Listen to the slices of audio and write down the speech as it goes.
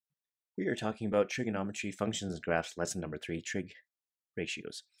We are talking about trigonometry, functions, and graphs, lesson number 3, trig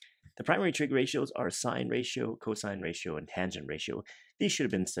ratios. The primary trig ratios are sine ratio, cosine ratio, and tangent ratio. These should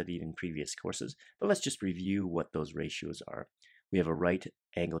have been studied in previous courses, but let's just review what those ratios are. We have a right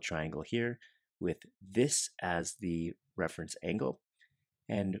angle triangle here with this as the reference angle.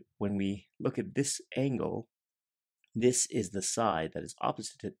 And when we look at this angle, this is the side that is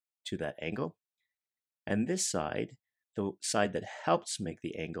opposite to that angle. And this side, the side that helps make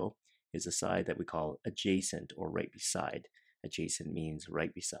the angle, is a side that we call adjacent or right beside. Adjacent means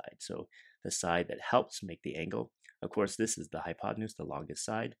right beside. So the side that helps make the angle, of course, this is the hypotenuse, the longest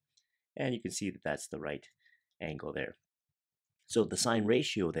side. And you can see that that's the right angle there. So the sine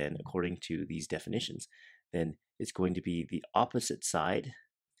ratio then, according to these definitions, then is going to be the opposite side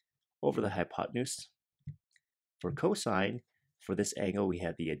over the hypotenuse. For cosine, for this angle, we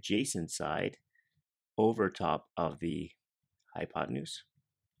have the adjacent side over top of the hypotenuse.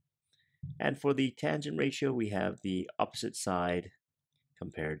 And for the tangent ratio, we have the opposite side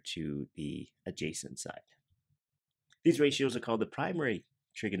compared to the adjacent side. These ratios are called the primary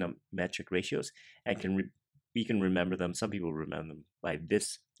trigonometric ratios, and we can remember them. Some people remember them by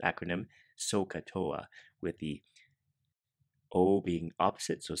this acronym, SOHCAHTOA, with the O being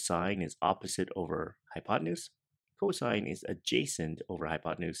opposite. So sine is opposite over hypotenuse, cosine is adjacent over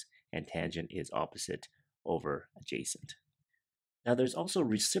hypotenuse, and tangent is opposite over adjacent. Now there's also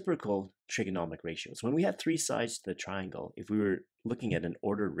reciprocal trigonometric ratios. When we have three sides to the triangle, if we were looking at an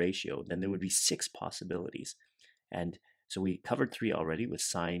ordered ratio, then there would be 6 possibilities. And so we covered 3 already with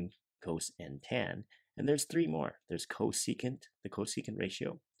sine, cos, and tan. And there's 3 more. There's cosecant, the cosecant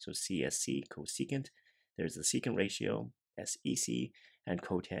ratio, so CSC, cosecant. There's the secant ratio, SEC, and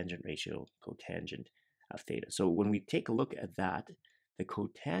cotangent ratio, cotangent of theta. So when we take a look at that, the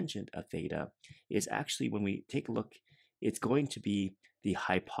cotangent of theta is actually, when we take a look, it's going to be the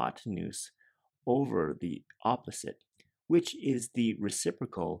hypotenuse over the opposite, which is the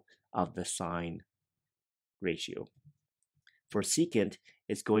reciprocal of the sine ratio. For secant,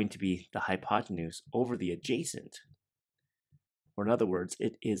 it's going to be the hypotenuse over the adjacent. Or in other words,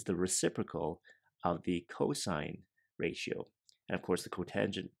 it is the reciprocal of the cosine ratio. And of course, the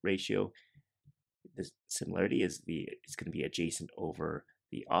cotangent ratio, the similarity is it's going to be adjacent over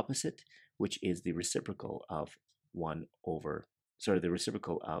the opposite, which is the reciprocal of the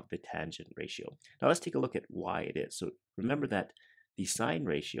reciprocal of the tangent ratio. Now let's take a look at why it is. So remember that the sine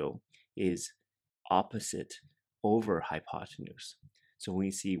ratio is opposite over hypotenuse. So when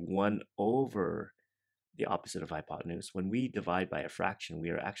we see 1 over the opposite of hypotenuse, when we divide by a fraction, we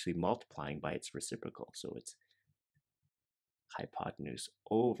are actually multiplying by its reciprocal. So it's hypotenuse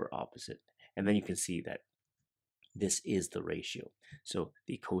over opposite. And then you can see that this is the ratio. So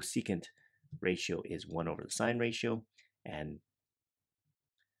the cosecant ratio is 1 over the sine ratio, and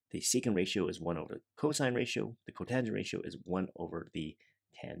the secant ratio is 1 over the cosine ratio. The cotangent ratio is 1 over the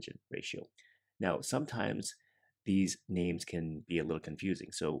tangent ratio. Now, sometimes these names can be a little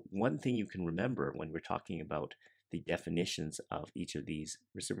confusing. So one thing you can remember when we're talking about the definitions of each of these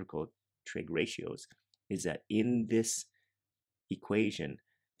reciprocal trig ratios is that in this equation,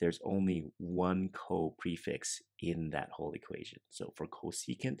 there's only one co-prefix in that whole equation. So for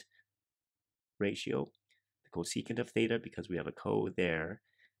cosecant ratio, the cosecant of theta, because we have a co there,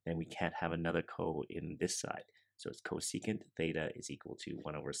 then we can't have another co in this side. So it's cosecant theta is equal to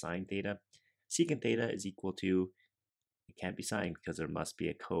 1 over sine theta. Secant theta is equal to, it can't be sine because there must be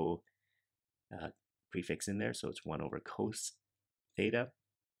a co prefix in there, so it's 1 over cos theta.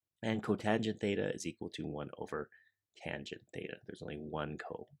 And cotangent theta is equal to 1 over tangent theta. There's only one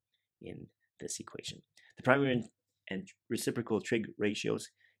co in this equation. The primary and reciprocal trig ratios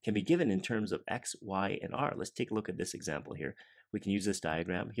can be given in terms of x, y, and r. Let's take a look at this example here. We can use this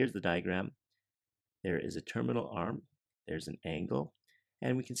diagram. Here's the diagram. There is a terminal arm. There's an angle.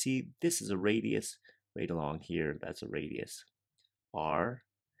 And we can see this is a radius right along here. That's a radius, r.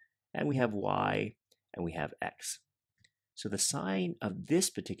 And we have y, and we have x. So the sine of this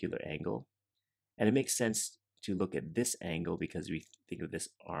particular angle, and it makes sense to look at this angle because we think of this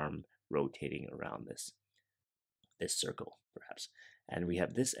arm rotating around this circle, perhaps. And we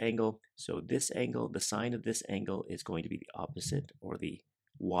have this angle. So this angle, the sine of this angle is going to be the opposite, or the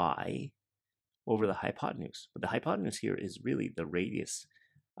y, over the hypotenuse. But the hypotenuse here is really the radius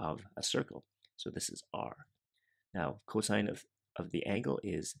of a circle. So this is r. Now, cosine of the angle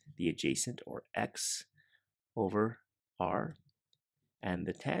is the adjacent, or x, over r. And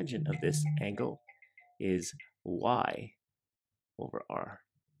the tangent of this angle is y over r.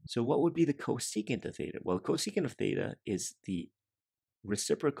 So what would be the cosecant of theta? Well, cosecant of theta is the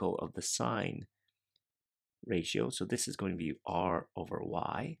reciprocal of the sine ratio. So this is going to be r over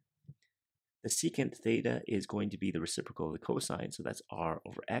y. The secant theta is going to be the reciprocal of the cosine, so that's r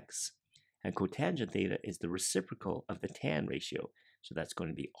over x. And cotangent theta is the reciprocal of the tan ratio, so that's going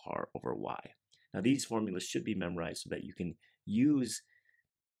to be r over y. Now these formulas should be memorized so that you can use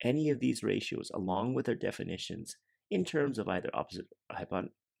any of these ratios along with their definitions in terms of either opposite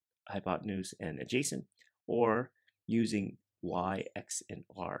hypotenuse and adjacent, or using y, x, and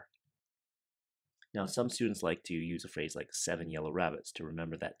r. Now, some students like to use a phrase like 7 yellow rabbits to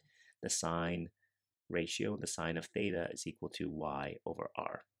remember that the sine ratio, the sine of theta, is equal to y over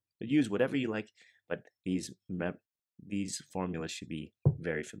r. But use whatever you like, but these formulas should be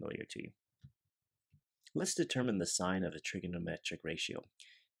very familiar to you. Let's determine the sine of a trigonometric ratio.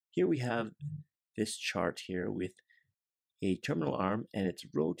 Here we have this chart here with a terminal arm, and it's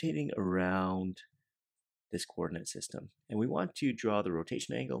rotating around this coordinate system. And we want to draw the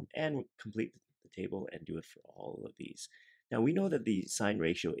rotation angle and complete the table and do it for all of these. Now we know that the sine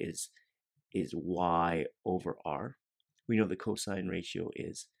ratio is y over r. We know the cosine ratio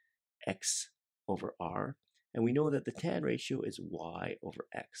is x over r. And we know that the tan ratio is y over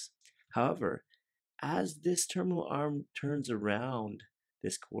x. However, as this terminal arm turns around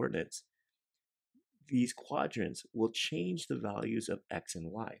this coordinates, these quadrants will change the values of x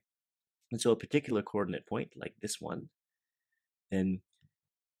and y. And so a particular coordinate point, like this one, then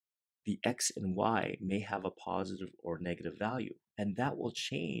the x and y may have a positive or negative value, and that will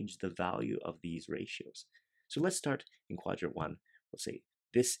change the value of these ratios. So let's start in quadrant 1. We'll say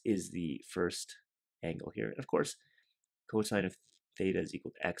this is the first angle here. And of course, cosine of theta is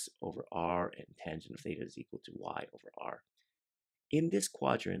equal to x over r, and tangent of theta is equal to y over r. In this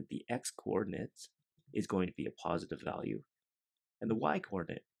quadrant, the x coordinate is going to be a positive value, and the y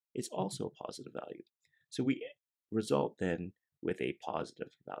coordinate is also a positive value. So we result then with a positive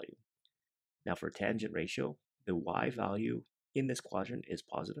value. Now for tangent ratio, the y value in this quadrant is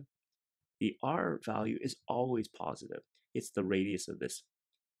positive. The r value is always positive. It's the radius of this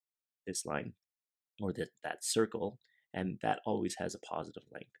line, or that circle, and that always has a positive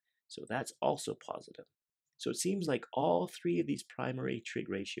length. So that's also positive. So it seems like all three of these primary trig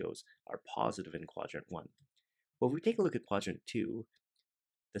ratios are positive in quadrant 1. Well, if we take a look at quadrant 2,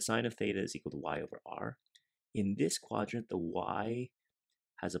 the sine of theta is equal to y over r. In this quadrant, the y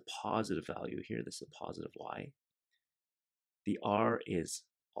has a positive value here. This is a positive y. The r is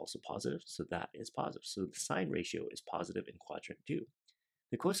also positive, so that is positive. So the sine ratio is positive in quadrant 2.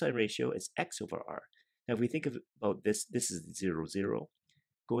 The cosine ratio is x over r. Now, if we think about this, this is 0, 0.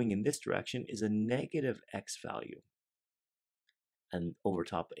 Going in this direction is a negative x value. And over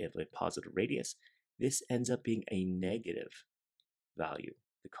top of a positive radius, this ends up being a negative value.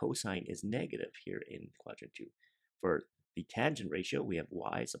 The cosine is negative here in quadrant 2. For the tangent ratio, we have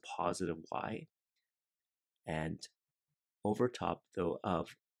y is a positive y. And over top, though,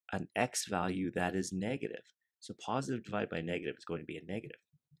 of an x value that is negative. So positive divided by negative is going to be a negative.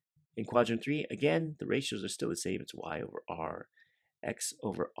 In quadrant 3, again, the ratios are still the same. It's y over r, x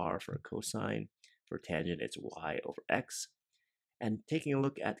over r for cosine. For tangent, it's y over x. And taking a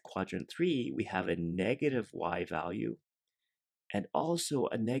look at quadrant 3, we have a negative y value and also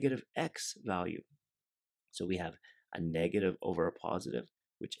a negative x value. So we have a negative over a positive,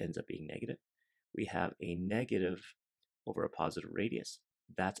 which ends up being negative. We have a negative over a positive radius.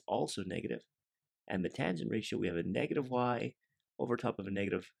 That's also negative. And the tangent ratio, we have a negative y over top of a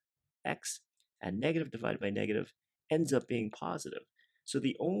negative x, and negative divided by negative ends up being positive. So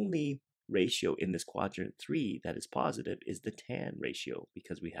the only ratio in this quadrant 3 that is positive is the tan ratio,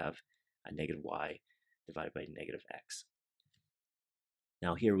 because we have a negative y divided by negative x.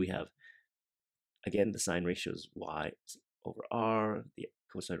 Now here we have, again, the sine ratio is y over r, the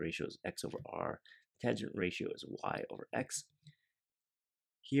cosine ratio is x over r, the tangent ratio is y over x.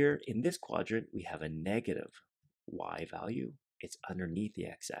 Here in this quadrant, we have a negative y value. It's underneath the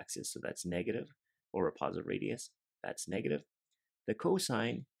x-axis, so that's negative, or a positive radius, that's negative. The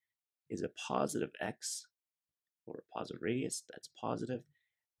cosine is a positive x, or a positive radius, that's positive.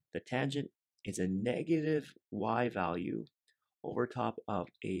 The tangent is a negative y value over top of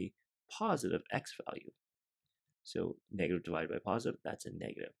a positive x value. So negative divided by positive, that's a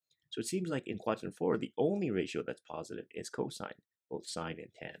negative. So it seems like in quadrant 4, the only ratio that's positive is cosine. Both sine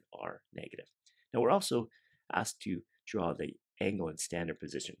and tan are negative. Now we're also asked to draw the angle in standard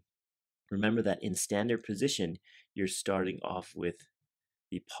position. Remember that in standard position, you're starting off with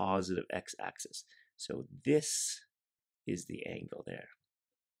the positive x-axis. So this is the angle there.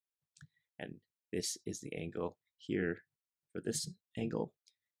 And this is the angle here for this angle.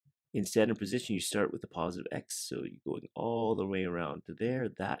 In standard position, you start with the positive x, so you're going all the way around to there.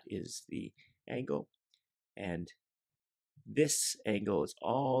 That is the angle. And this angle is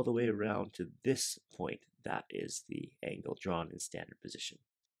all the way around to this point. That is the angle drawn in standard position.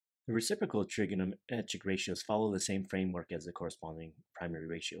 The reciprocal trigonometric ratios follow the same framework as the corresponding primary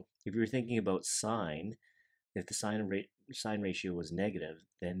ratio. If you're thinking about sine, if the sine ratio was negative,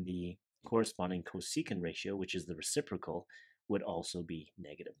 then the corresponding cosecant ratio, which is the reciprocal, would also be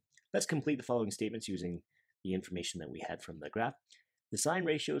negative. Let's complete the following statements using the information that we had from the graph. The sine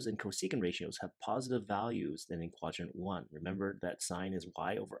ratios and cosecant ratios have positive values than in quadrant 1. Remember that sine is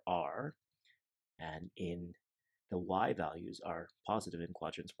y over r, and in the y values are positive in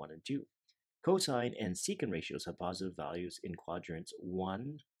quadrants 1 and 2. Cosine and secant ratios have positive values in quadrants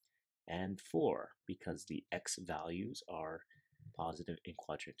 1 and 4 because the x values are positive in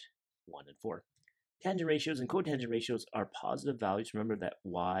quadrant 1 and 4. Tangent ratios and cotangent ratios are positive values. Remember that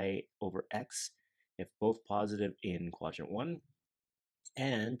y over x, if both positive in quadrant 1,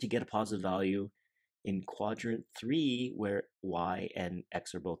 and to get a positive value in quadrant 3, where y and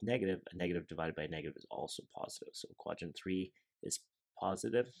x are both negative, a negative divided by a negative is also positive. So quadrant 3 is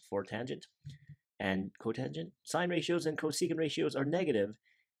positive for tangent and cotangent. Sine ratios and cosecant ratios are negative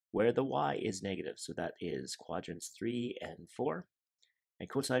where the y is negative. So that is quadrants 3 and 4. And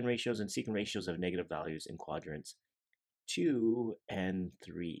cosine ratios and secant ratios have negative values in quadrants 2 and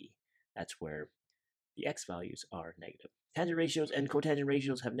 3. That's where the x values are negative. Tangent ratios and cotangent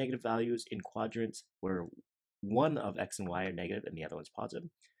ratios have negative values in quadrants where one of x and y are negative and the other one's positive.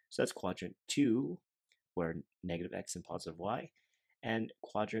 So that's quadrant 2, where negative x and positive y, and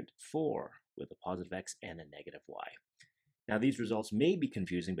quadrant 4 with a positive x and a negative y. Now these results may be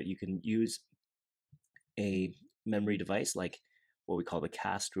confusing, but you can use a memory device like what we call the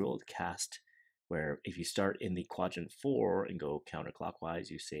cast rule, the cast, where if you start in the quadrant 4 and go counterclockwise,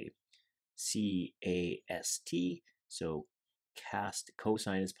 you say C-A-S-T, so cast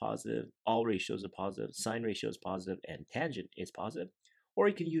cosine is positive, all ratios are positive, sine ratio is positive, and tangent is positive. Or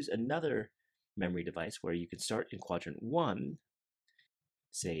you can use another memory device where you can start in quadrant 1,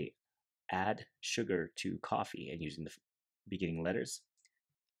 say add sugar to coffee, and using the beginning letters,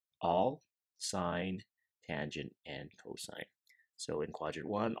 all, sine, tangent, and cosine. So in quadrant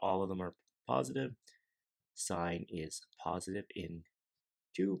 1, all of them are positive, sine is positive in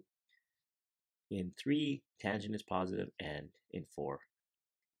 2, in 3, tangent is positive, and in 4,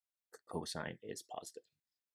 cosine is positive.